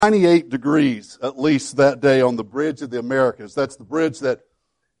98 degrees, at least that day, on the Bridge of the Americas. That's the bridge that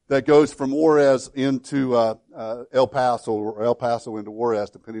goes from Juarez into El Paso, or El Paso into Juarez,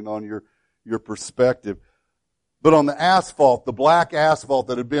 depending on your perspective. But on the asphalt, the black asphalt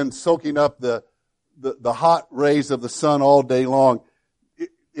that had been soaking up the hot rays of the sun all day long,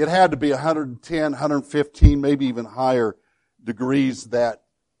 it had to be 110, 115, maybe even higher degrees that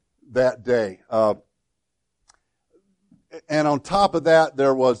day. And on top of that,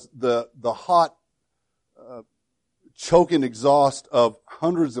 there was the hot, choking exhaust of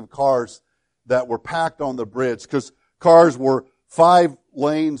hundreds of cars that were packed on the bridge, because cars were 5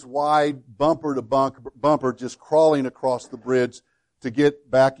 lanes wide, bumper to bumper, just crawling across the bridge to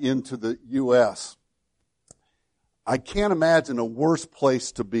get back into the U.S. I can't imagine a worse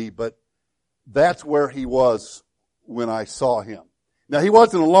place to be, but that's where he was when I saw him. Now, he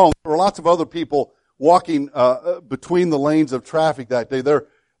wasn't alone. There were lots of other people walking between the lanes of traffic that day. There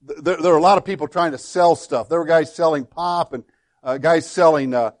were a lot of people trying to sell stuff. There were guys selling pop and guys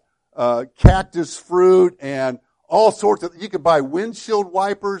selling cactus fruit and all sorts of. You could buy windshield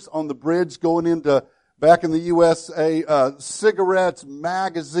wipers on the bridge going into back in the USA, cigarettes,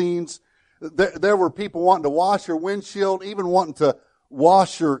 magazines. There were people wanting to wash your windshield, even wanting to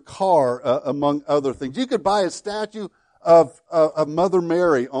wash your car, among other things. You could buy a statue of Mother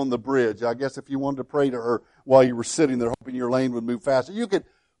Mary on the bridge, I guess, if you wanted to pray to her while you were sitting there hoping your lane would move faster. You could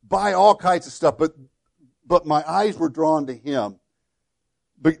buy all kinds of stuff, but my eyes were drawn to him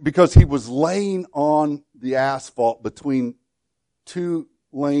because he was laying on the asphalt between 2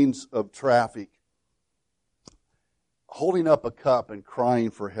 lanes of traffic, holding up a cup and crying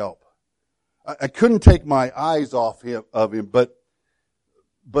for help. I couldn't take my eyes off of him, but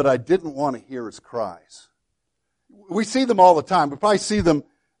I didn't want to hear his cries. We see them all the time. We probably see them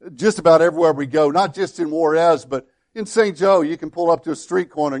just about everywhere we go, not just in Juarez, but in St. Joe. You can pull up to a street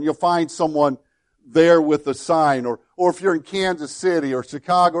corner and you'll find someone there with a sign, or if you're in Kansas City or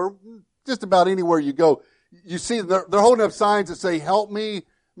Chicago, or just about anywhere you go, you see they're holding up signs that say, "Help me."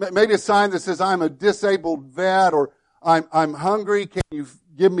 Maybe a sign that says, "I'm a disabled vet," or I'm hungry. Can you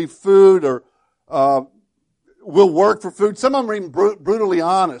give me food? Or we'll work for food. Some of them are even brutally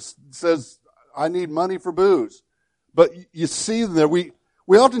honest. It says, "I need money for booze." But you see them there. We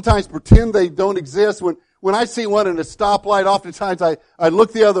oftentimes pretend they don't exist. When I see one in a stoplight, oftentimes I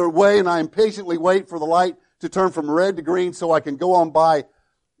look the other way and I impatiently wait for the light to turn from red to green so I can go on by,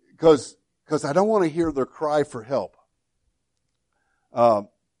 because I don't want to hear their cry for help. The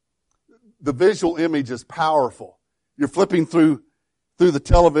visual image is powerful. You're flipping through the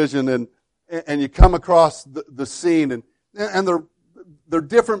television and you come across the scene, and they're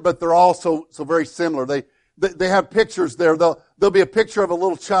different, but they're also so very similar. They have pictures there. There'll be a picture of a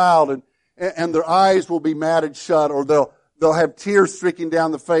little child, and their eyes will be matted shut, or they'll have tears streaking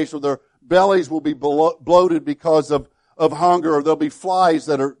down the face, or their bellies will be bloated because of hunger, or there'll be flies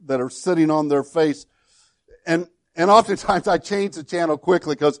that are sitting on their face. And oftentimes I change the channel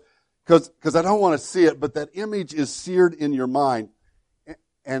quickly because I don't want to see it, but that image is seared in your mind,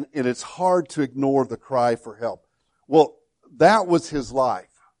 and it's hard to ignore the cry for help. Well, that was his life.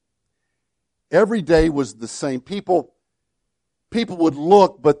 Every day was the same. People would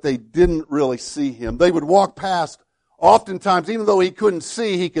look, but they didn't really see him. They would walk past. Oftentimes, even though he couldn't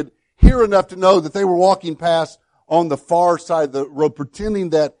see, he could hear enough to know that they were walking past on the far side of the road, pretending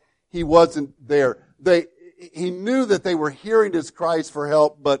that he wasn't there. He knew that they were hearing his cries for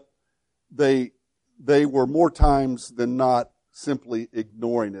help, but they were more times than not simply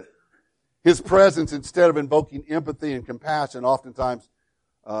ignoring it. His presence, instead of invoking empathy and compassion, oftentimes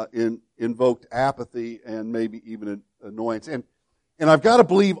invoked apathy and maybe even annoyance. And I've got to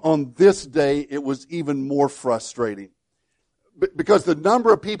believe on this day it was even more frustrating, because the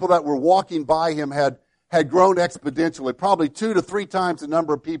number of people that were walking by him had grown exponentially. Probably 2 to 3 times the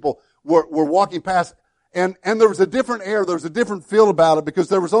number of people were walking past. And there was a different air, there was a different feel about it, because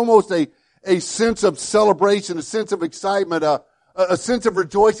there was almost a sense of celebration, a sense of excitement, a sense of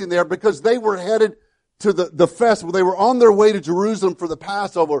rejoicing there, because they were headed to the festival. They were on their way to Jerusalem for the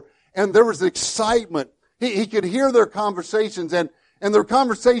Passover, and there was excitement. He could hear their conversations, and there were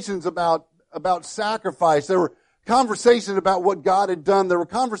conversations about sacrifice. There were conversations about what God had done. There were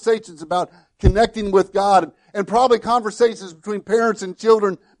conversations about connecting with God, and probably conversations between parents and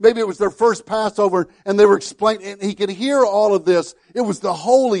children. Maybe it was their first Passover, and they were explaining, and he could hear all of this. It was the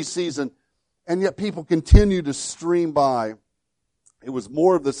holy season, and yet people continued to stream by. It was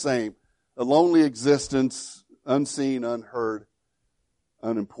more of the same. A lonely existence, unseen, unheard,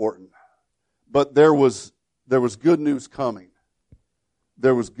 unimportant. But there was good news coming.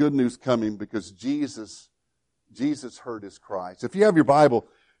 There was good news coming, because Jesus heard his cries. If you have your Bible,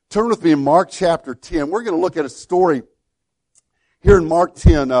 turn with me in Mark chapter 10. We're going to look at a story here in Mark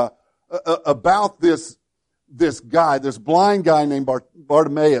 10 about this guy, this blind guy named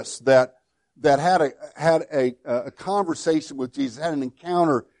Bartimaeus that had a conversation with Jesus, had an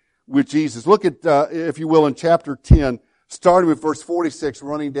encounter with Jesus. Look at, if you will, in chapter 10, starting with verse 46,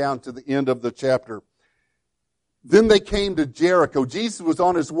 running down to the end of the chapter. Then they came to Jericho. Jesus was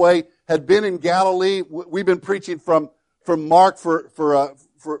on his way, had been in Galilee. We've been preaching from Mark for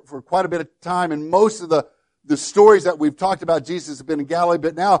quite a bit of time, and most of the stories that we've talked about Jesus have been in Galilee,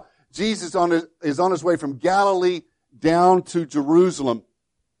 but now Jesus is on his way from Galilee down to Jerusalem.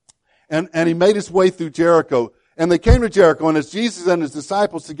 And he made his way through Jericho. And they came to Jericho, and as Jesus and his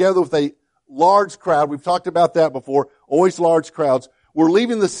disciples, together with a large crowd, we've talked about that before, always large crowds, were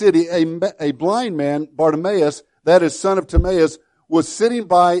leaving the city, a blind man, Bartimaeus, that is son of Timaeus, was sitting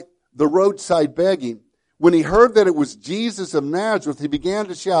by the roadside begging. When he heard that it was Jesus of Nazareth, he began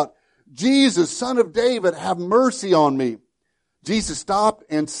to shout, "Jesus, Son of David, have mercy on me." Jesus stopped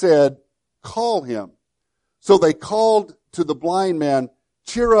and said, "Call him." So they called to the blind man,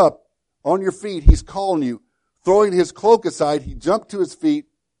 "Cheer up, on your feet, he's calling you." Throwing his cloak aside, he jumped to his feet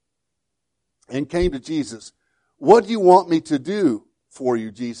and came to Jesus. "What do you want me to do for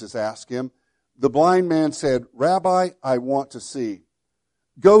you?" Jesus asked him. The blind man said, "Rabbi, I want to see."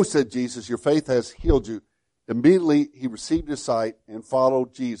 "Go," said Jesus, "your faith has healed you." Immediately he received his sight and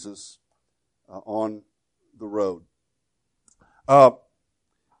followed Jesus on the road.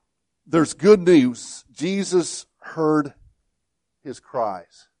 There's good news. Jesus heard his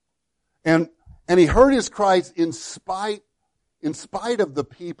cries. And he heard his cries in spite of the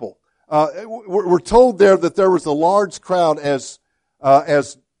people. We're told there that there was a large crowd as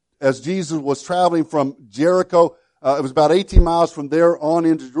Jesus was traveling from Jericho. It was about 18 miles from there on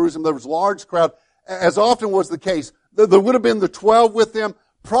into Jerusalem. There was a large crowd, as often was the case. There would have been the 12 with them,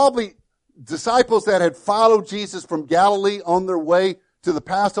 probably disciples that had followed Jesus from Galilee on their way to the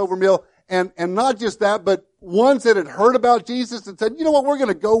Passover meal. And not just that, but ones that had heard about Jesus and said, "You know what, we're going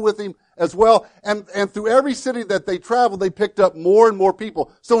to go with him as well." And through every city that they traveled, they picked up more and more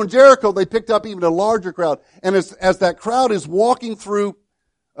people. So in Jericho, they picked up even a larger crowd. And as that crowd is walking through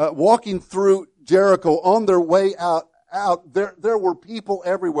Jericho on their way out, there were people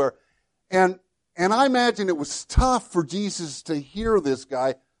everywhere. And I imagine it was tough for Jesus to hear this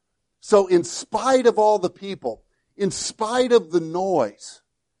guy. So in spite of all the people, in spite of the noise,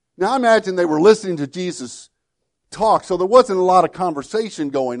 now I imagine they were listening to Jesus talk, so there wasn't a lot of conversation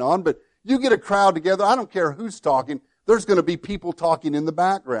going on, but you get a crowd together, I don't care who's talking, there's going to be people talking in the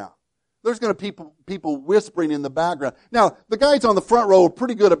background. There's going to be people whispering in the background. Now, the guys on the front row are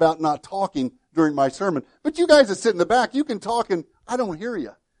pretty good about not talking during my sermon, but you guys that sit in the back, you can talk and I don't hear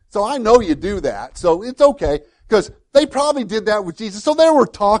you. So I know you do that, so it's okay, because they probably did that with Jesus. So they were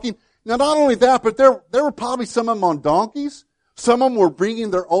talking. Now, not only that, but there were probably some of them on donkeys. Some of them were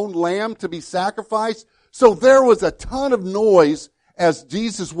bringing their own lamb to be sacrificed. So there was a ton of noise as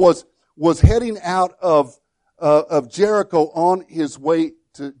Jesus was heading out of Jericho on his way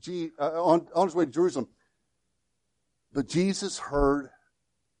to Jerusalem. But Jesus heard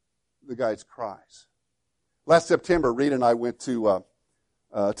the guy's cries. Last September, Rita and I went to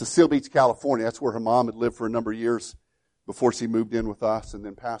Seal Beach, California. That's where her mom had lived for a number of years before she moved in with us and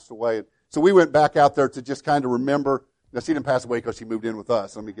then passed away. And so we went back out there to just kind of remember. Now, she didn't pass away because she moved in with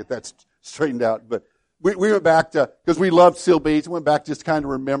us. Let me get that straightened out. But we went back because we loved Seal Beach. We went back just kind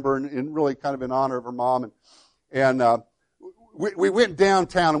of remember and really kind of in honor of her mom. And we went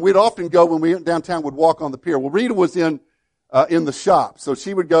downtown, and we'd often go when we went downtown, we'd walk on the pier. Well, Rita was in the shop, so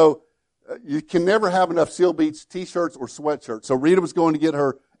she would go. You can never have enough Seal Beach T-shirts or sweatshirts. So Rita was going to get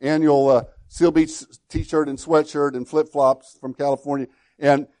her annual Seal Beach T-shirt and sweatshirt and flip-flops from California,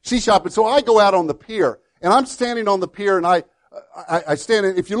 and she's shopping. So I go out on the pier, and I'm standing on the pier, and I stand.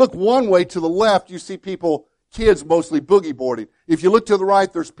 If you look one way to the left, you see people, kids mostly boogie boarding. If you look to the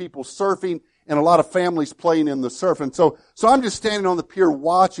right, there's people surfing and a lot of families playing in the surf. And so I'm just standing on the pier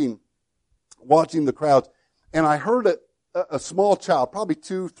watching the crowds, and I heard a small child, probably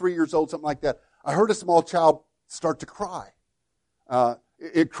 2-3 years old, something like that. I heard a small child start to cry.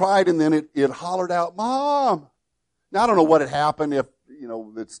 It cried, and then it hollered out, "Mom!" Now, I don't know what had happened, if,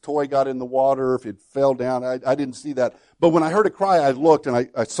 its toy got in the water, if it fell down. I didn't see that. But when I heard it cry, I looked, and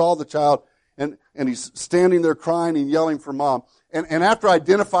I saw the child, and he's standing there crying and yelling for Mom. And after I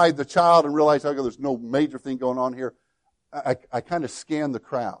identified the child and realized, okay, there's no major thing going on here, I kind of scanned the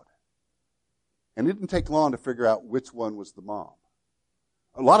crowd. And it didn't take long to figure out which one was the mom.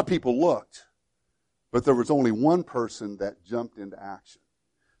 A lot of people looked, but there was only one person that jumped into action.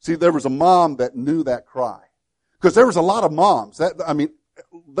 See, there was a mom that knew that cry. Because there was a lot of moms.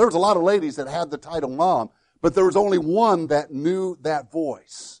 there was a lot of ladies that had the title mom, but there was only one that knew that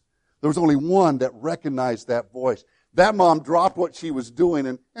voice. There was only one that recognized that voice. That mom dropped what she was doing,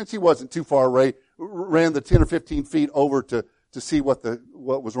 and she wasn't too far away, ran the 10 or 15 feet over to see what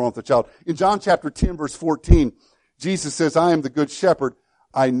was wrong with the child. In John chapter 10, verse 14, Jesus says, I am the good shepherd.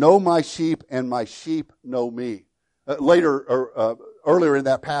 I know my sheep, and my sheep know me. Earlier in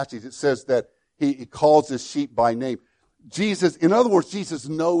that passage, it says that he calls his sheep by name. Jesus, in other words, Jesus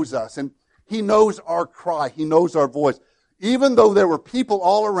knows us, and he knows our cry. He knows our voice. Even though there were people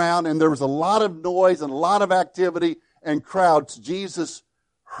all around and there was a lot of noise and a lot of activity and crowds, Jesus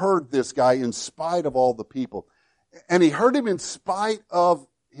heard this guy in spite of all the people. And he heard him in spite of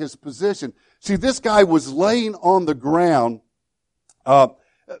his position. See, this guy was laying on the ground.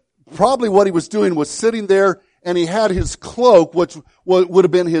 Probably what he was doing was sitting there, and he had his cloak, which would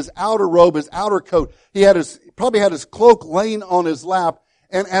have been his outer robe, his outer coat. He probably had his cloak laying on his lap.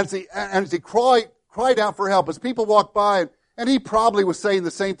 And as he cried out for help, as people walked by, and he probably was saying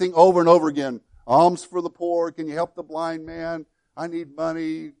the same thing over and over again. Alms for the poor. Can you help the blind man? I need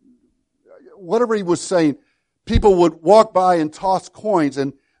money. Whatever he was saying, people would walk by and toss coins,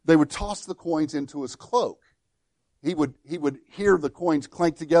 and they would toss the coins into his cloak. He would hear the coins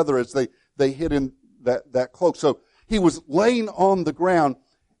clank together as they hit in that cloak. So he was laying on the ground.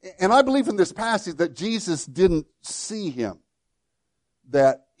 And I believe in this passage that Jesus didn't see him,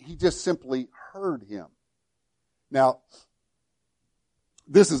 that he just simply heard him. Now,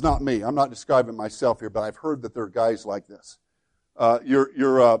 this is not me. I'm not describing myself here, but I've heard that there are guys like this.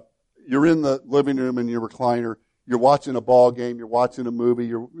 You're in the living room in your recliner. You're watching a ball game. You're watching a movie.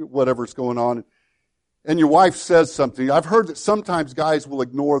 Whatever's going on, and your wife says something. I've heard that sometimes guys will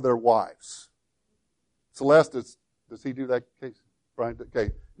ignore their wives. Celeste, does he do that? Case? Brian,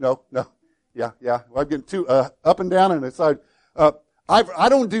 okay, no, yeah. Well, I'm getting too up and down on the side. I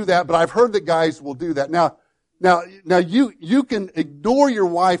don't do that, but I've heard that guys will do that. Now, you can ignore your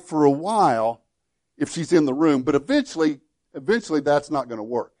wife for a while if she's in the room, but eventually that's not going to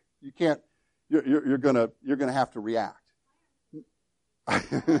work. You can't. You're gonna have to react.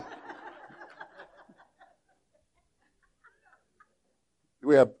 Do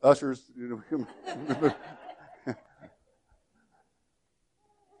we have ushers?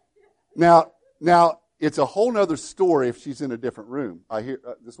 Now, it's a whole other story if she's in a different room. I hear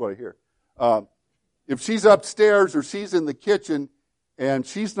this is what I hear. If she's upstairs or she's in the kitchen and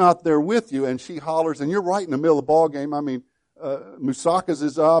she's not there with you and she hollers and you're right in the middle of the ball game. I mean, Moussakas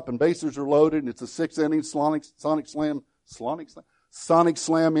is up and bases are loaded and it's a 6th inning Sonic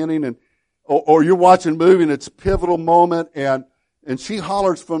Slam inning, or you're watching a movie and it's a pivotal moment and she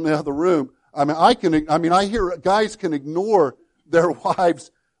hollers from the other room. I hear guys can ignore their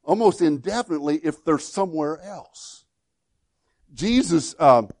wives almost indefinitely if they're somewhere else. Jesus,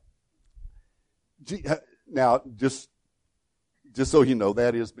 now just so you know,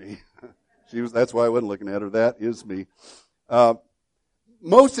 that is me. That's why I wasn't looking at her. That is me.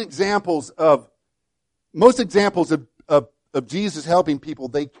 Most examples of Jesus helping people,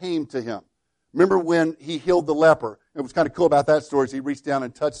 they came to him. Remember when he healed the leper? It was kind of cool about that story is he reached down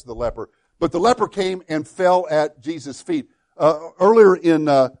and touched the leper. But the leper came and fell at Jesus' feet. Earlier in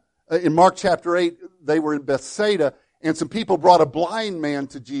Mark chapter 8, they were in Bethsaida, and some people brought a blind man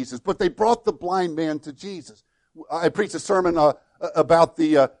to Jesus. But they brought the blind man to Jesus. I preached a sermon about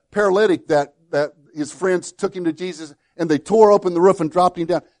the paralytic that his friends took him to Jesus, and they tore open the roof and dropped him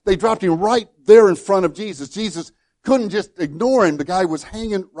down. They dropped him right there in front of Jesus. Jesus couldn't just ignore him. The guy was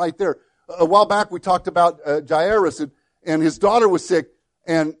hanging right there. A while back we talked about Jairus, and his daughter was sick,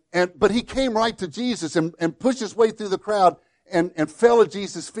 but he came right to Jesus and pushed his way through the crowd and fell at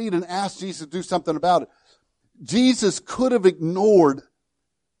Jesus' feet and asked Jesus to do something about it. Jesus could have ignored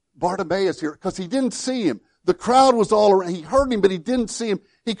Bartimaeus here because he didn't see him. The crowd was all around. He heard him, but he didn't see him.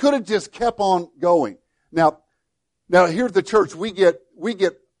 He could have just kept on going. Now here at the church, we get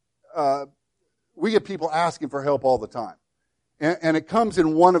people asking for help all the time. And it comes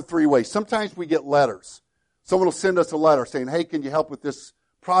in one of three ways. Sometimes we get letters. Someone will send us a letter saying, hey, can you help with this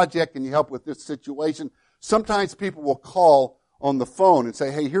project? Can you help with this situation? Sometimes people will call on the phone and say,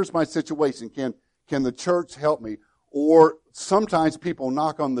 hey, here's my situation. Can the church help me? Or sometimes people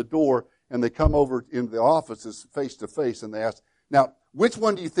knock on the door and they come over into the offices face to face and they ask, now, which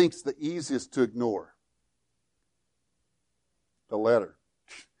one do you think is the easiest to ignore? The letter.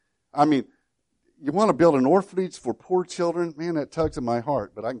 I mean, you want to build an orphanage for poor children? Man, that tugs at my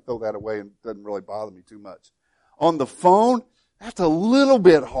heart, but I can throw that away and it doesn't really bother me too much. On the phone, that's a little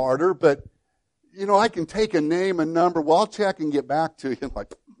bit harder, but, I can take a name and number. Well, I'll check and get back to you.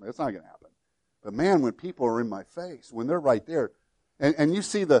 Like, that's not going to happen. But man, when people are in my face, when they're right there, and you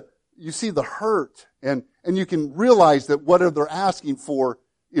see the hurt, and you can realize that what they're asking for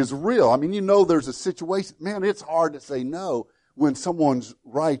is real. I mean, there's a situation. Man, it's hard to say no when someone's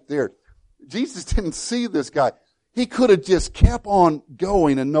right there. Jesus didn't see this guy. He could have just kept on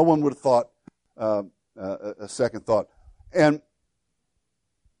going, and no one would have thought a second thought. And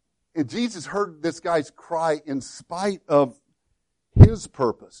Jesus heard this guy's cry in spite of his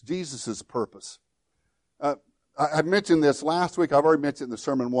purpose, Jesus' purpose. I mentioned this last week. I've already mentioned it in the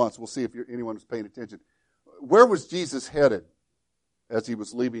sermon once. We'll see if anyone was paying attention. Where was Jesus headed as he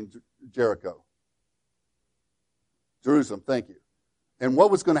was leaving Jericho? Jerusalem, thank you. And what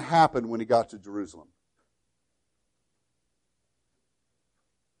was going to happen when he got to Jerusalem?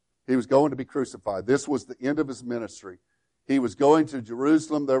 He was going to be crucified. This was the end of his ministry. He was going to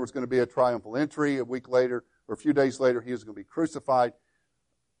Jerusalem. There was going to be a triumphal entry. A week later, or a few days later, he was going to be crucified.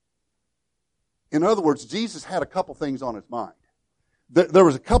 In other words, Jesus had a couple things on his mind. There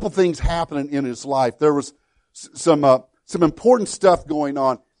was a couple things happening in his life. There was some important stuff going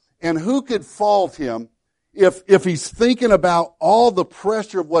on. And who could fault him if he's thinking about all the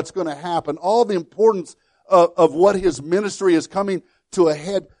pressure of what's going to happen, all the importance of what his ministry is coming to a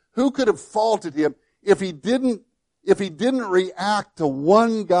head? Who could have faulted him if he didn't react to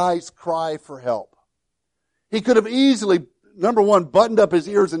one guy's cry for help? He could have easily, number one, buttoned up his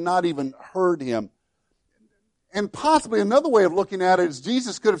ears and not even heard him. And possibly another way of looking at it is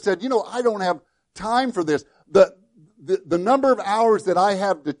Jesus could have said, I don't have time for this. The number of hours that I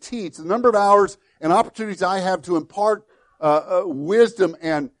have to teach, the number of hours and opportunities I have to impart wisdom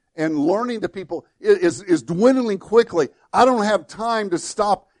and learning to people is dwindling quickly. I don't have time to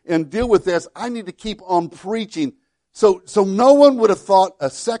stop and deal with this. I need to keep on preaching. So no one would have thought a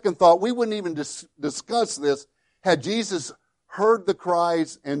second thought. We wouldn't even discuss this had Jesus heard the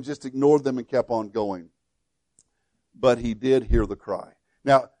cries and just ignored them and kept on going. But he did hear the cry.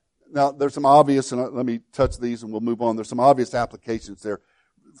 Now there's some obvious, and let me touch these and we'll move on. There's some obvious applications there.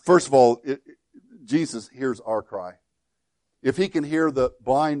 First of all, Jesus hears our cry. If he can hear the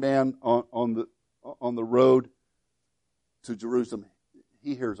blind man on the road to Jerusalem,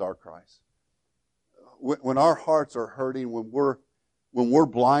 he hears our cries. When our hearts are hurting, when we're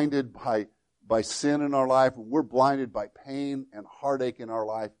blinded by sin in our life, when we're blinded by pain and heartache in our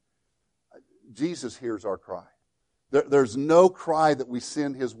life, Jesus hears our cry. There's no cry that we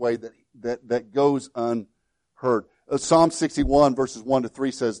send his way that goes unheard. Psalm 61 verses 1 to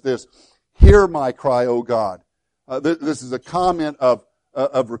 3 says this: "Hear my cry, O God." This is a comment of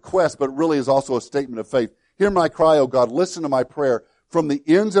request, but really is also a statement of faith. "Hear my cry, O God. Listen to my prayer. From the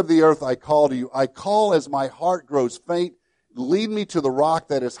ends of the earth I call to you. I call as my heart grows faint. Lead me to the rock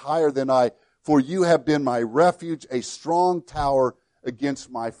that is higher than I, for you have been my refuge, a strong tower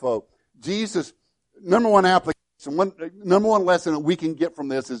against my foe." Jesus, number one application, number one lesson that we can get from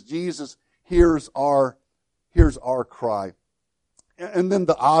this is Jesus hears our cry. And then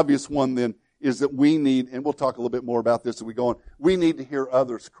the obvious one then is that we need, and we'll talk a little bit more about this as we go on, we need to hear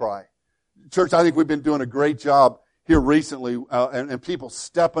others cry. Church, I think we've been doing a great job here recently, and people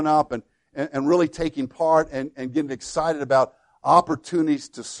stepping up and really taking part and getting excited about opportunities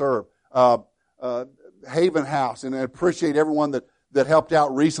to serve. Haven House, and I appreciate everyone that helped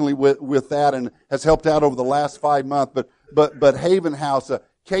out recently with that and has helped out over the last 5 months. But Haven House,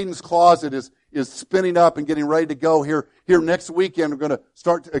 Caden's Closet is spinning up and getting ready to go here next weekend. We're going to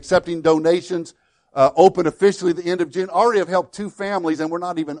start accepting donations. Open officially at the end of June. Already have helped 2 families, and we're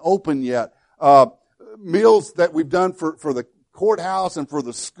not even open yet. Meals that we've done for the courthouse and for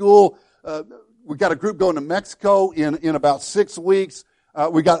the school. We've got a group going to Mexico in about 6 weeks.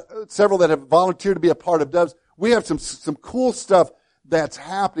 We got several that have volunteered to be a part of Doves. We have some cool stuff that's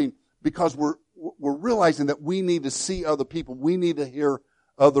happening because we're realizing that we need to see other people. We need to hear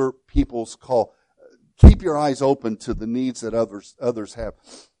other people's call. Keep your eyes open to the needs that others have.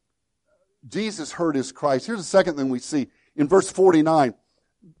 Jesus heard his cries. Here's the second thing we see. In verse 49,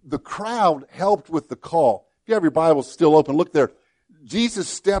 the crowd helped with the call. If you have your Bibles still open, look there. Jesus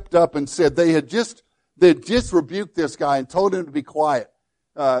stepped up and said they had just rebuked this guy and told him to be quiet.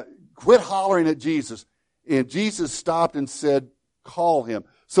 Quit hollering at Jesus. And Jesus stopped and said, "Call him."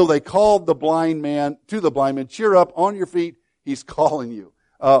 So they called the blind man, "Cheer up, on your feet, he's calling you."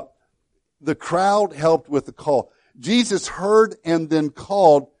 The crowd helped with the call. Jesus heard and then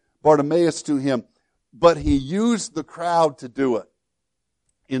called Bartimaeus to him, but he used the crowd to do it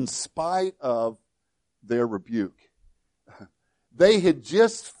in spite of their rebuke. They had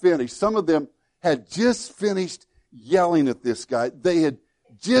just finished, some of them had just finished yelling at this guy. They had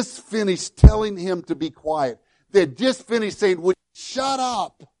just finished telling him to be quiet. They had just finished saying, "Would you shut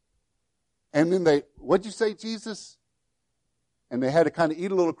up?" And then what'd you say, Jesus? and they had to kind of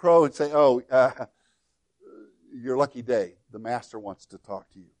eat a little crow and say, your lucky day. The master wants to talk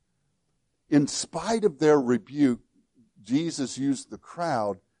to you. In spite of their rebuke, Jesus used the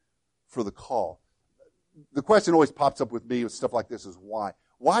crowd for the call. The question always pops up with me with stuff like this is why?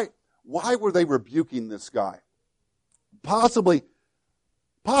 Why were they rebuking this guy? Possibly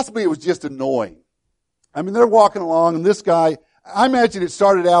it was just annoying. I mean, they're walking along, and this guy, I imagine it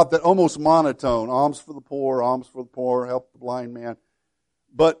started out that almost monotone. Alms for the poor, help the blind man.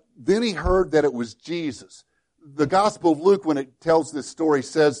 But then he heard that it was Jesus. The Gospel of Luke, when it tells this story,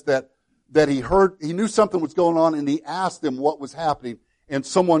 says that he knew something was going on, and he asked them what was happening, and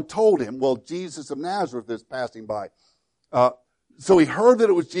someone told him, well, Jesus of Nazareth is passing by. So he heard that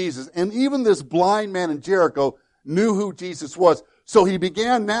it was Jesus, and even this blind man in Jericho knew who Jesus was. So he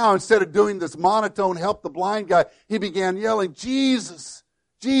began now, instead of doing this monotone, help the blind guy, he began yelling, Jesus,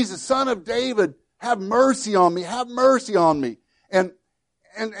 Jesus, Son of David, have mercy on me, have mercy on me. And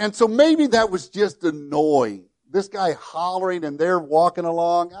so maybe that was just annoying. This guy hollering and they're walking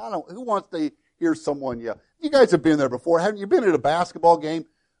along. Who wants to hear someone yell? You guys have been there before. Haven't you been at a basketball game,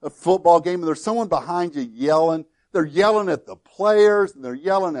 a football game, and there's someone behind you yelling? They're yelling at the players and they're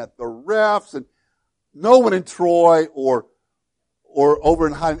yelling at the refs, and no one in Troy or over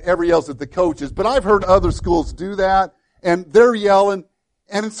in Highland ever yells at the coaches. But I've heard other schools do that, and they're yelling,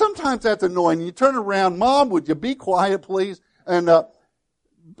 and sometimes that's annoying. You turn around, Mom, would you be quiet, please? And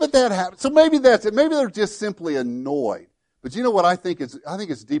but that happens. So maybe that's it. Maybe they're just simply annoyed. But you know what I think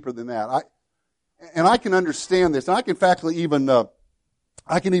it's deeper than that. I can understand this, and I can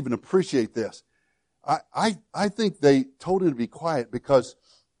even appreciate this. I think they told him to be quiet because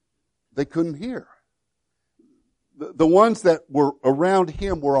they couldn't hear. The ones that were around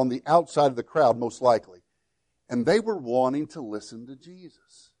him were on the outside of the crowd, most likely. And they were wanting to listen to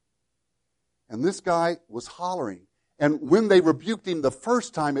Jesus. And this guy was hollering. And when they rebuked him the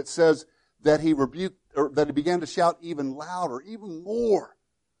first time, it says that he began to shout even louder, even more.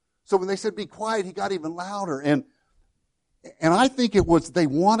 So when they said be quiet, he got even louder. And I think it was they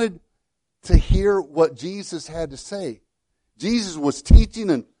wanted to hear what Jesus had to say. Jesus was teaching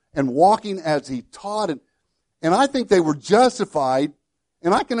and walking as he taught. And I think they were justified,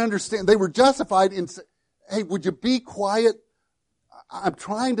 and I can understand, they were justified in saying, hey, would you be quiet? I'm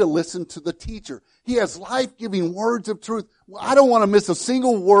trying to listen to the teacher. He has life-giving words of truth. I don't want to miss a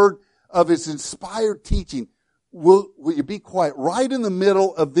single word of his inspired teaching. Will you be quiet? Right in the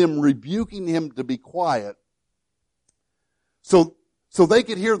middle of them rebuking him to be quiet, so they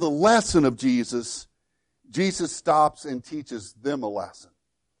could hear the lesson of Jesus, Jesus stops and teaches them a lesson.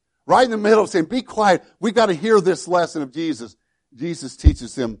 Right in the middle of saying, be quiet, we've got to hear this lesson of Jesus. Jesus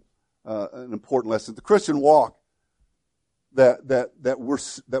teaches them an important lesson. The Christian walk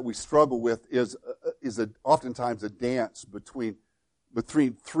that we struggle with is oftentimes a dance between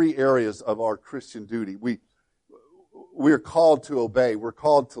three areas of our Christian duty. We are called to obey. We're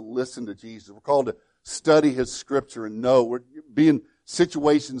called to listen to Jesus. We're called to study His Scripture and know. We're being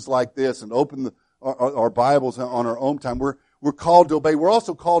situations like this and open our Bibles on our own time. We're called to obey. We're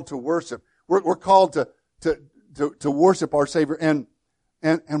also called to worship. We're called to worship our Savior, and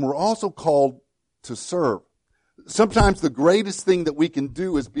we're also called to serve. Sometimes the greatest thing that we can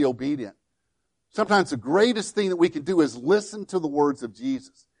do is be obedient. Sometimes the greatest thing that we can do is listen to the words of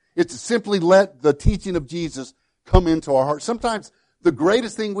Jesus. It's to simply let the teaching of Jesus come into our hearts. Sometimes the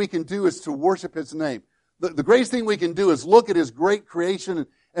greatest thing we can do is to worship His name. The greatest thing we can do is look at His great creation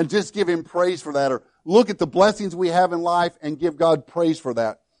and just give Him praise for that, or look at the blessings we have in life and give God praise for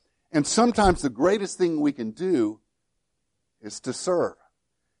that. And sometimes the greatest thing we can do is to serve.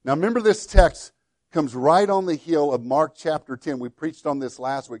 Now remember, this text comes right on the heel of Mark chapter 10. We preached on this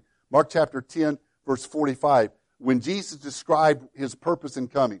last week. Mark chapter 10, verse 45. When Jesus described His purpose in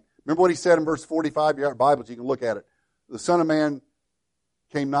coming. Remember what He said in verse 45? You have Bibles, you can look at it. The Son of Man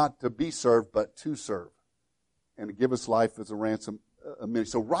came not to be served, but to serve, and to give His life as a ransom.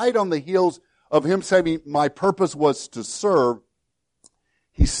 So right on the heels of Him saying, my purpose was to serve,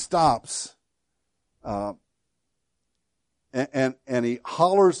 He stops and He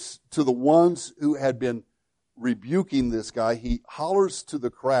hollers to the ones who had been rebuking this guy. He hollers to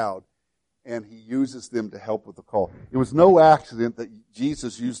the crowd, and He uses them to help with the call. It was no accident that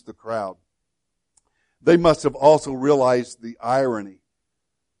Jesus used the crowd. They must have also realized the irony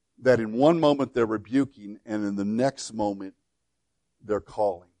that in one moment they're rebuking, and in the next moment they're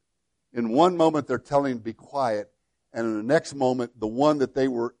calling. In one moment they're telling him to be quiet, and in the next moment, the one that they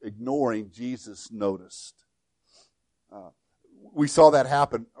were ignoring, Jesus noticed. We saw that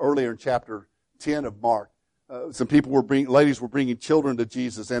happen earlier in chapter 10 of Mark. ladies were bringing children to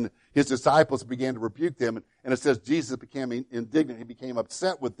Jesus, and his disciples began to rebuke them. And it says Jesus became indignant. He became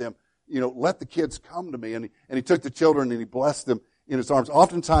upset with them. Let the kids come to me. And he took the children and he blessed them in his arms.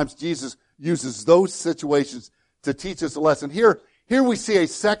 Oftentimes, Jesus uses those situations to teach us a lesson. Here we see a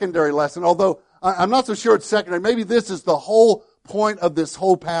secondary lesson, although I'm not so sure it's secondary. Maybe this is the whole point of this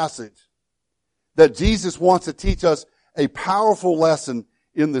whole passage, that Jesus wants to teach us a powerful lesson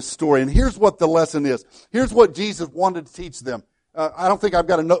in this story. And here's what the lesson is. Here's what Jesus wanted to teach them. I don't think I've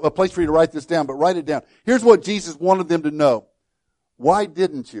got a place for you to write this down, but write it down. Here's what Jesus wanted them to know. Why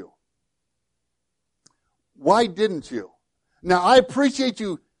didn't you? Why didn't you? Now, I appreciate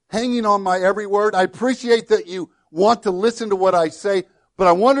you hanging on my every word. I appreciate that you want to listen to what I say, but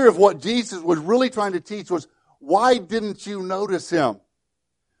I wonder if what Jesus was really trying to teach was, why didn't you notice him?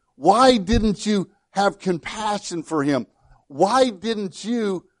 Why didn't you have compassion for him? Why didn't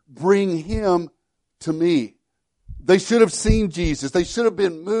you bring him to me? They should have seen Jesus. They should have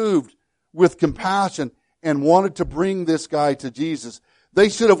been moved with compassion and wanted to bring this guy to Jesus. They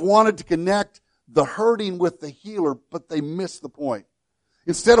should have wanted to connect the hurting with the healer, but they missed the point.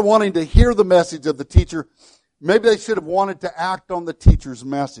 Instead of wanting to hear the message of the teacher, maybe they should have wanted to act on the teacher's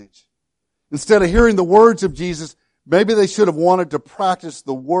message. Instead of hearing the words of Jesus, maybe they should have wanted to practice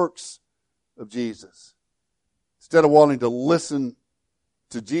the works of Jesus. Instead of wanting to listen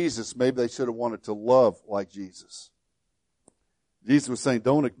to Jesus, maybe they should have wanted to love like Jesus. Jesus was saying,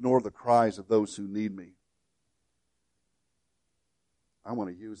 don't ignore the cries of those who need me. I want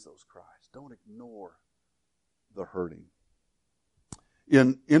to use those cries. Don't ignore the hurting.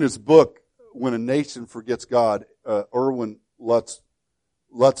 In his book, When a Nation Forgets God, Erwin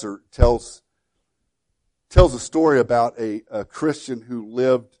Lutzer tells a story about a Christian who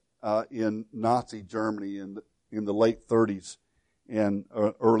lived in Nazi Germany in the late 30s and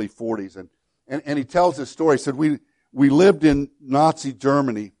early 40s. And he tells this story. He said, we lived in Nazi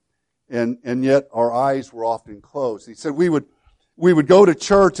Germany, and yet our eyes were often closed. He said we would go to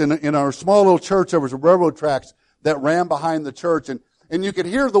church, and in our small little church there was railroad tracks that ran behind the church, and you could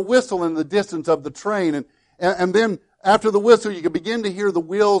hear the whistle in the distance of the train, and then after the whistle you could begin to hear the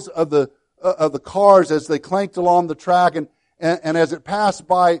wheels of the cars as they clanked along the track, and as it passed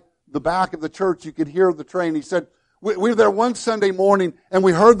by the back of the church you could hear the train. He said, we were there one Sunday morning, and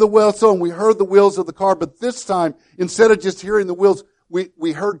we heard the whistle, and we heard the wheels of the car, but this time, instead of just hearing the wheels,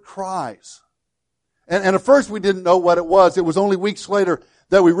 we heard cries. And at first we didn't know what it was. It was only weeks later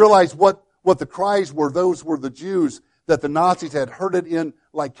that we realized what the cries were. Those were the Jews that the Nazis had herded in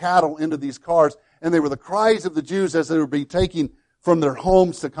like cattle into these cars, and they were the cries of the Jews as they were being taken from their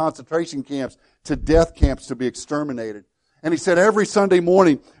homes to concentration camps, to death camps to be exterminated. And he said every Sunday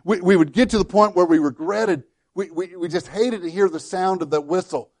morning, we would get to the point where we regretted, we just hated to hear the sound of that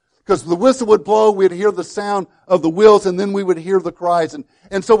whistle. Because the whistle would blow, we'd hear the sound of the wheels, and then we would hear the cries.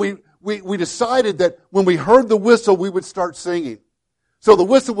 And so we decided that when we heard the whistle, we would start singing. So the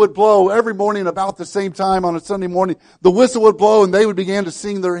whistle would blow every morning about the same time on a Sunday morning. The whistle would blow, and they would begin to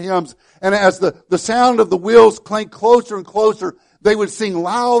sing their hymns. And as the sound of the wheels clanked closer and closer, they would sing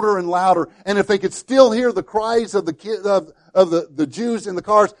louder and louder. And if they could still hear the cries of the Jews in the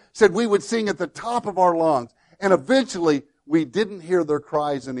cars, said we would sing at the top of our lungs. And eventually, we didn't hear their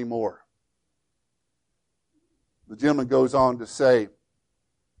cries anymore. The gentleman goes on to say,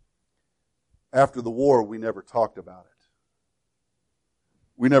 after the war, we never talked about it.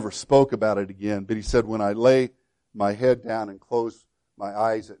 We never spoke about it again. But he said, when I lay my head down and close my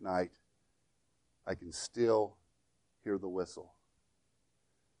eyes at night, I can still hear the whistle.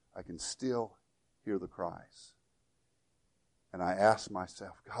 I can still hear the cries. And I ask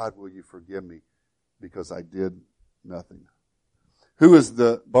myself, God, will you forgive me because I did nothing? Who is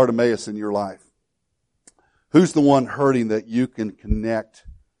the Bartimaeus in your life? Who's the one hurting that you can connect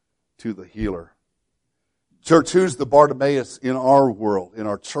to the healer? Church, who's the Bartimaeus in our world, in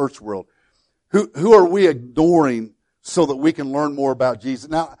our church world? Who are we ignoring so that we can learn more about Jesus?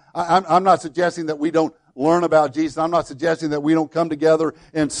 Now, I'm not suggesting that we don't learn about Jesus. I'm not suggesting that we don't come together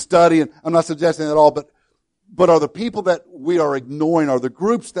and study. And I'm not suggesting that at all. But are the people that we are ignoring, are the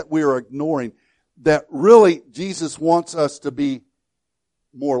groups that we are ignoring, that really Jesus wants us to be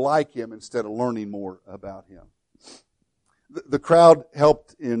more like him instead of learning more about him? The crowd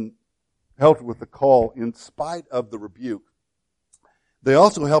helped with the call in spite of the rebuke. They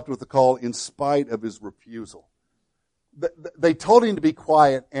also helped with the call in spite of his refusal. They told him to be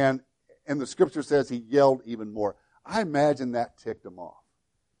quiet, and the scripture says he yelled even more. I imagine that ticked him off.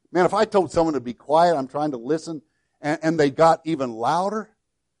 Man, if I told someone to be quiet, I'm trying to listen, and they got even louder,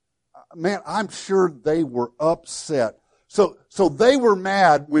 man, I'm sure they were upset. So they were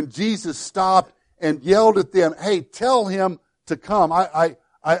mad when Jesus stopped and yelled at them, hey, tell him to come. I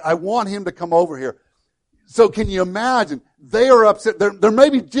want him to come over here. So can you imagine? They are upset. They're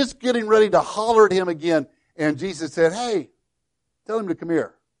maybe just getting ready to holler at him again. And Jesus said, hey, tell him to come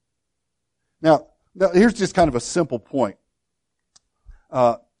here. Now here's just kind of a simple point.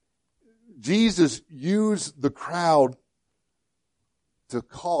 Jesus used the crowd to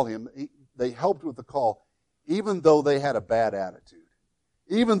call him. They helped with the call, even though they had a bad attitude.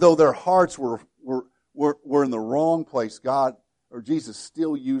 Even though their hearts were in the wrong place, God or Jesus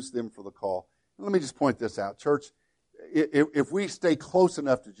still used them for the call. And let me just point this out, church. If we stay close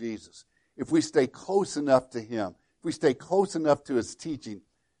enough to Jesus, if we stay close enough to Him, if we stay close enough to His teaching,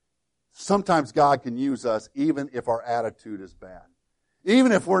 sometimes God can use us even if our attitude is bad.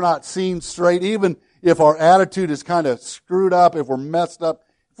 Even if we're not seen straight, even if our attitude is kind of screwed up, if we're messed up,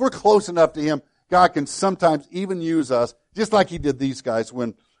 if we're close enough to Him, God can sometimes even use us, just like He did these guys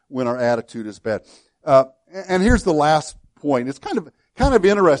when our attitude is bad. And here's the last point. It's kind of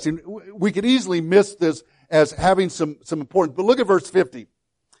interesting. We could easily miss this as having some importance. But look at verse 50.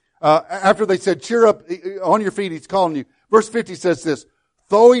 After they said, cheer up, on your feet, He's calling you. Verse 50 says this,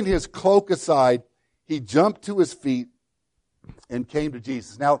 throwing his cloak aside, He jumped to His feet and came to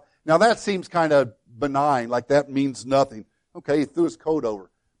Jesus. Now that seems kind of benign, like that means nothing. Okay, He threw his coat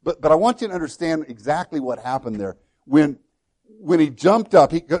over. But I want you to understand exactly what happened there. When He jumped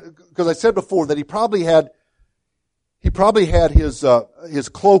up, because I said before that he probably had his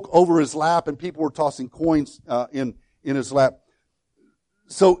cloak over his lap, and people were tossing coins in his lap.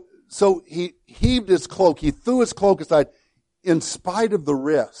 So he heaved his cloak. He threw his cloak aside in spite of the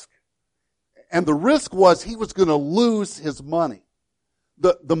risk. And the risk was he was going to lose his money.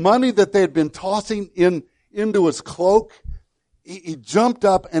 The money that they had been tossing into his cloak, he jumped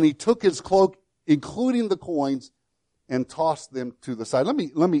up and he took his cloak, including the coins, and tossed them to the side. Let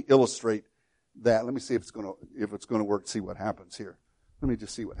me illustrate that. Let me see if it's going to work. See what happens here. Let me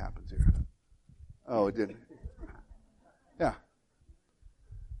just see what happens here. Oh, it didn't. Yeah.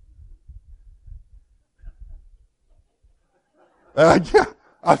 Yeah.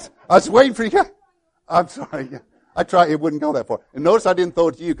 I was waiting for you. I'm sorry. I tried. It wouldn't go that far. And notice I didn't throw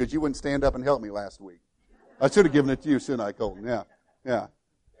it to you because you wouldn't stand up and help me last week. I should have given it to you, shouldn't I, Colton? Yeah.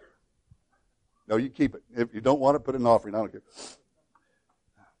 No, you keep it. If you don't want it, put it in an offering. I don't care.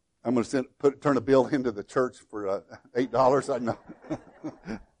 I'm going to turn a bill into the church for $8. I know.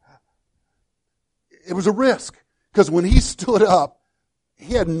 It was a risk because when he stood up,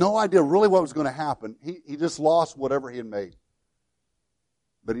 he had no idea really what was going to happen. He just lost whatever he had made.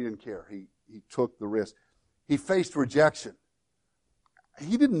 But he didn't care. He took the risk. He faced rejection.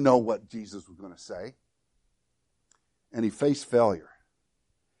 He didn't know what Jesus was going to say. And he faced failure.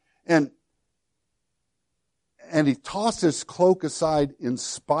 And he tossed his cloak aside in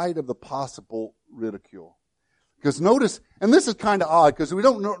spite of the possible ridicule. Because notice, and this is kind of odd because we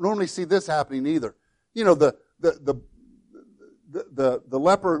don't normally see this happening either. You know, the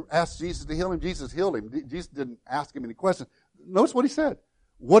leper asked Jesus to heal him. Jesus healed him. Jesus didn't ask him any questions. Notice what he said.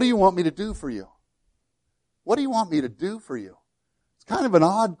 What do you want me to do for you? What do you want me to do for you? It's kind of an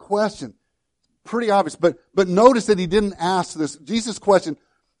odd question. Pretty obvious. But notice that he didn't ask this. Jesus' question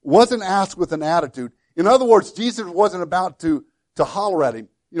wasn't asked with an attitude. In other words, Jesus wasn't about to holler at him.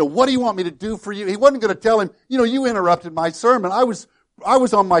 You know, what do you want me to do for you? He wasn't going to tell him, you know, you interrupted my sermon. I was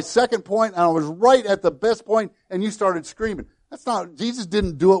on my second point and I was right at the best point and you started screaming. Jesus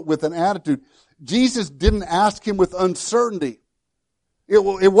didn't do it with an attitude. Jesus didn't ask him with uncertainty.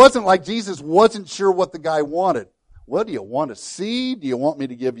 It wasn't like Jesus wasn't sure what the guy wanted. Well, do you want a seed? Do you want me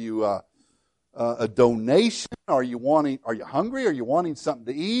to give you a donation? Are you hungry? Are you wanting something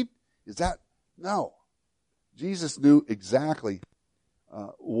to eat? No. Jesus knew exactly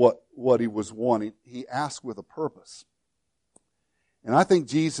what he was wanting. He asked with a purpose. And I think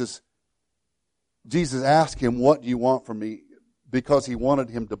Jesus asked him, what do you want from me? Because he wanted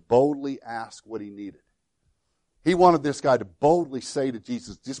him to boldly ask what he needed. He wanted this guy to boldly say to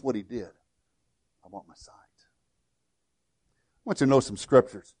Jesus just what he did. I want my sight. I want you to know some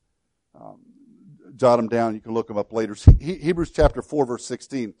scriptures. Jot them down. You can look them up later. Hebrews chapter 4, verse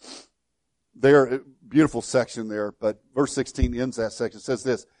 16. There, beautiful section there, but verse 16 ends that section. It says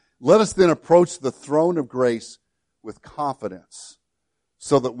this, let us then approach the throne of grace with confidence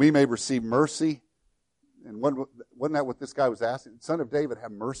so that we may receive mercy. And wasn't that what this guy was asking? Son of David,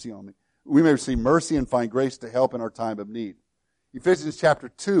 have mercy on me. We may receive mercy and find grace to help in our time of need. Ephesians chapter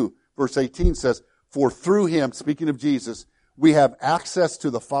 2, verse 18 says, for through him, speaking of Jesus, we have access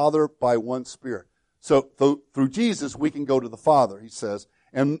to the Father by one Spirit. So through Jesus, we can go to the Father, he says.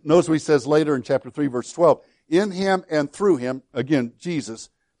 And notice what he says later in chapter 3, verse 12. In him and through him, again, Jesus,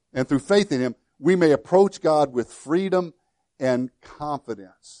 and through faith in him, we may approach God with freedom and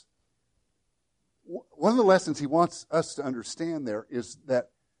confidence. One of the lessons he wants us to understand there is that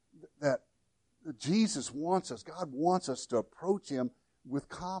Jesus wants us, God wants us to approach him with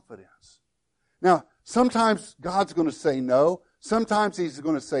confidence. Now, sometimes God's going to say no. Sometimes he's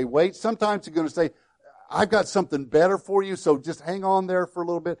going to say wait. Sometimes he's going to say, I've got something better for you, so just hang on there for a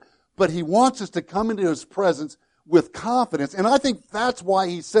little bit. But he wants us to come into his presence with confidence. And I think that's why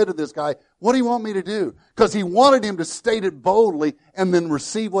he said to this guy, what do you want me to do? Because he wanted him to state it boldly and then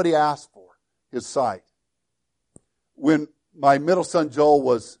receive what he asked for, his sight. When my middle son Joel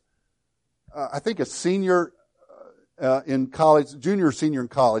was, I think, a senior in college, junior or senior in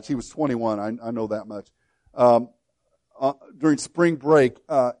college, he was 21, I know that much. During spring break,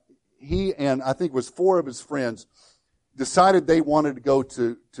 he and I think it was 4 of his friends decided they wanted to go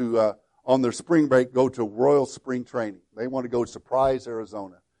to on their spring break, go to Royal Spring Training. They wanted to go to Surprise,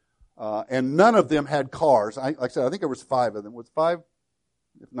 Arizona. And none of them had cars. Like I said, I think there was 5 of them. Was 5?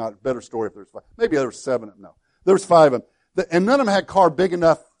 If not, better story if there's 5. Maybe there was 7 of them. No. There was 5 of them. And none of them had a car big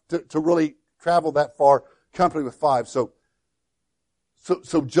enough to really travel that far, company with 5. So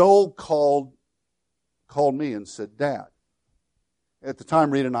Joel called me and said, Dad, at the time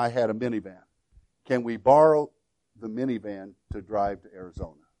Rita and I had a minivan. Can we borrow the minivan to drive to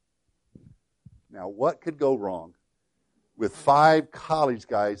Arizona? Now, what could go wrong with 5 college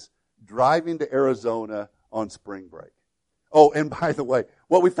guys driving to Arizona on spring break? Oh, and by the way,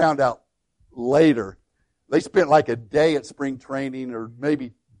 what we found out later, they spent like a day at spring training, or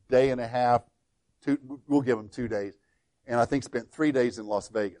maybe day and a half. We'll give them 2 days. And I think spent 3 days in Las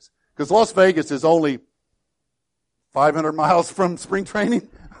Vegas. Because Las Vegas is only 500 miles from spring training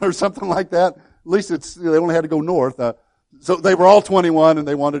or something like that. At least they only had to go north. So they were all 21 and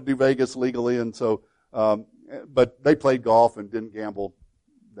they wanted to do Vegas legally. And so, but they played golf and didn't gamble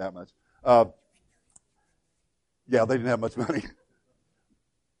that much. Yeah, they didn't have much money.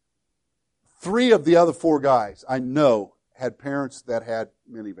 3 of the other 4 guys I know had parents that had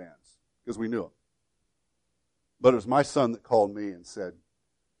minivans because we knew them. But it was my son that called me and said,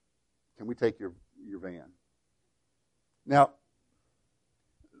 can we take your van? Now,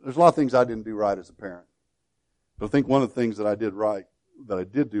 there's a lot of things I didn't do right as a parent. But I think one of the things that I did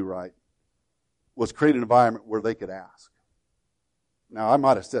do right, was create an environment where they could ask. Now, I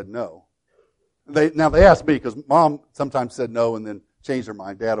might have said no. They asked me because Mom sometimes said no and then changed her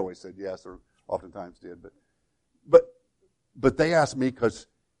mind. Dad always said yes, or oftentimes did. But they asked me because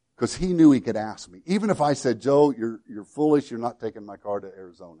he knew he could ask me. Even if I said, Joe, you're foolish, you're not taking my car to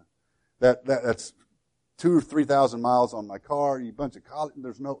Arizona. That's 2,000 or 3,000 miles on my car, you bunch of college,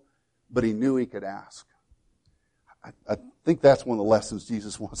 but he knew he could ask. I think that's one of the lessons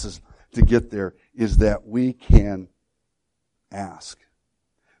Jesus wants us to get there, is that we can ask.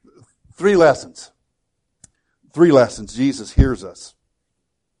 3 lessons. 3 lessons. Jesus hears us.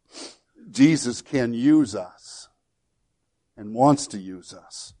 Jesus can use us and wants to use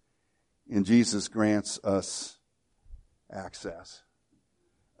us. And Jesus grants us access.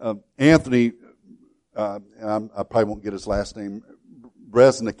 Anthony, I probably won't get his last name,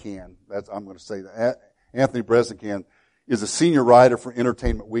 Breznican. I'm going to say that. Anthony Breznican is a senior writer for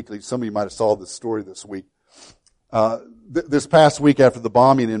Entertainment Weekly. Some of you might have saw this story this week. This past week after the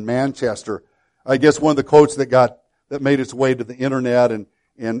bombing in Manchester, I guess one of the quotes that made its way to the internet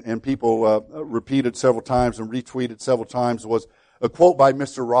and people repeated several times and retweeted several times was a quote by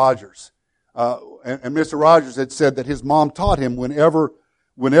Mr. Rogers. And Mr. Rogers had said that his mom taught him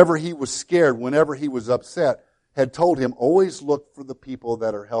whenever he was scared, whenever he was upset, had told him, always look for the people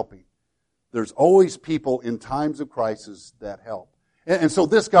that are helping. There's always people in times of crisis that help. And so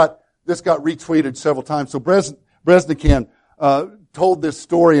this got retweeted several times. So Breznican told this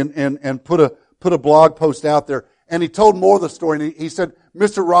story and put a blog post out there. And he told more of the story. And he said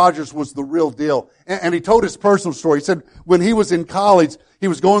Mr. Rogers was the real deal. And he told his personal story. He said when he was in college, he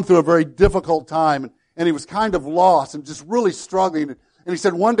was going through a very difficult time. And he was kind of lost and just really struggling. And he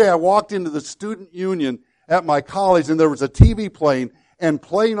said, one day I walked into the student union at my college and there was a TV playing. And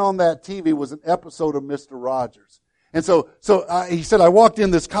playing on that TV was an episode of Mr. Rogers. And so he said, I walked in,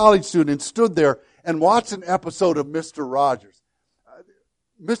 this college student, and stood there and watched an episode of Mr. Rogers.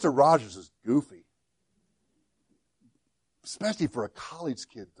 Mr. Rogers is goofy, especially for a college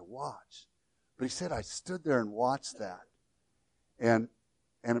kid to watch. But he said, I stood there and watched that, and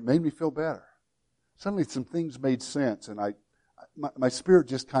it made me feel better. Suddenly some things made sense, and my spirit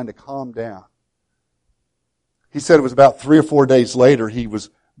just kind of calmed down. He said it was about 3 or 4 days later, he was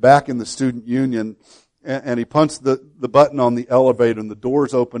back in the student union, and he punched the button on the elevator, and the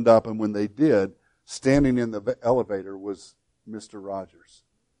doors opened up, and when they did, standing in the elevator was Mr. Rogers.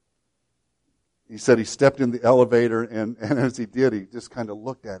 he said he stepped in the elevator, and as he did, he just kind of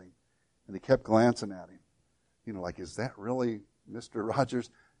looked at him, and he kept glancing at him. You know, like, is that really Mr. Rogers?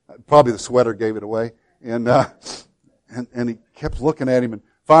 Probably the sweater gave it away. And he kept looking at him, and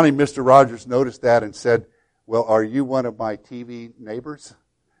finally Mr. Rogers noticed that and said, well, are you one of my TV neighbors?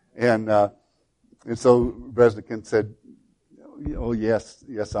 And so Bresnikan said, oh, yes,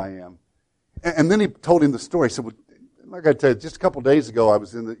 I am. And then he told him the story. He said, well, like I tell you, just a couple of days ago, I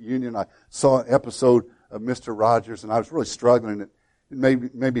was in the Union. I saw an episode of Mr. Rogers, and I was really struggling. It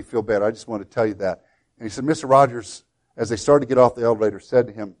made me feel bad. I just wanted to tell you that. And he said, Mr. Rogers, as they started to get off the elevator, said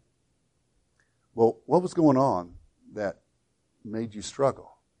to him, well, what was going on that made you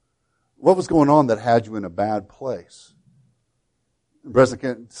struggle? What was going on that had you in a bad place? And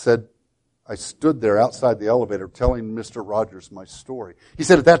Bresnikan said, I stood there outside the elevator telling Mr. Rogers my story. He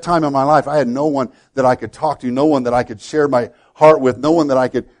said, at that time in my life, I had no one that I could talk to, no one that I could share my heart with, no one that I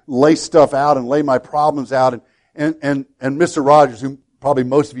could lay stuff out and lay my problems out. And Mr. Rogers, who probably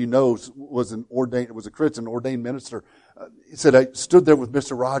most of you knows, was a Christian, ordained minister. He said, I stood there with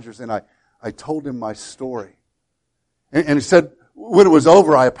Mr. Rogers and I told him my story. And he said, when it was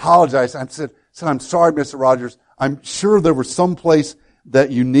over, I apologized. I said, I'm sorry, Mr. Rogers. I'm sure there was some place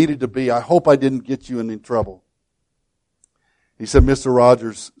that you needed to be. I hope I didn't get you in any trouble. He said, Mr.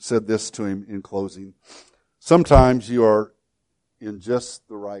 Rogers said this to him in closing. Sometimes you are in just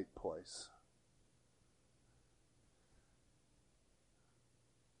the right place.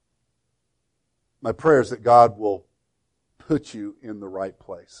 My prayer is that God will put you in the right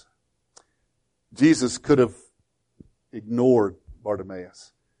place. Jesus could have ignored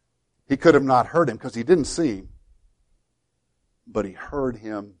Bartimaeus. He could have not heard him because he didn't see him. But he heard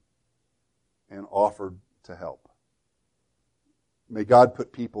him and offered to help. May God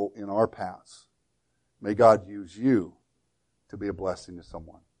put people in our paths. May God use you to be a blessing to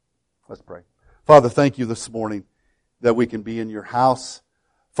someone. Let's pray. Father, thank you this morning that we can be in your house.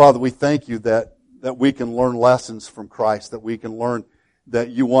 Father, we thank you that we can learn lessons from Christ, that we can learn that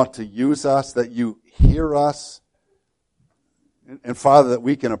you want to use us, that you hear us, and Father, that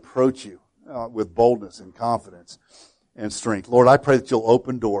we can approach you with boldness and confidence and strength. Lord, I pray that you'll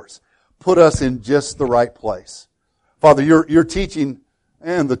open doors. Put us in just the right place. Father, your teaching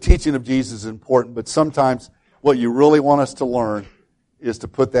and the teaching of Jesus is important, but sometimes what you really want us to learn is to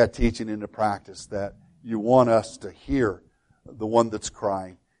put that teaching into practice, that you want us to hear the one that's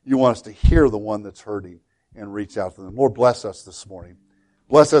crying. You want us to hear the one that's hurting and reach out to them. Lord, bless us this morning.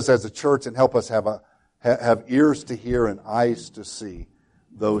 Bless us as a church and help us have ears to hear and eyes to see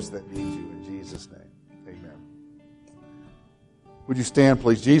those that need you. In Jesus' name. Would you stand,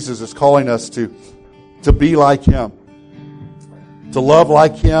 please? Jesus is calling us to be like him, to love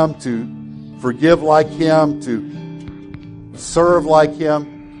like him, to forgive like him, to serve like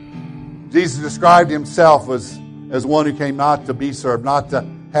him. Jesus described himself as one who came not to be served, not to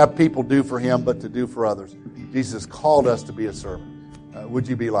have people do for him, but to do for others. Jesus called us to be a servant. Would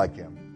you be like him?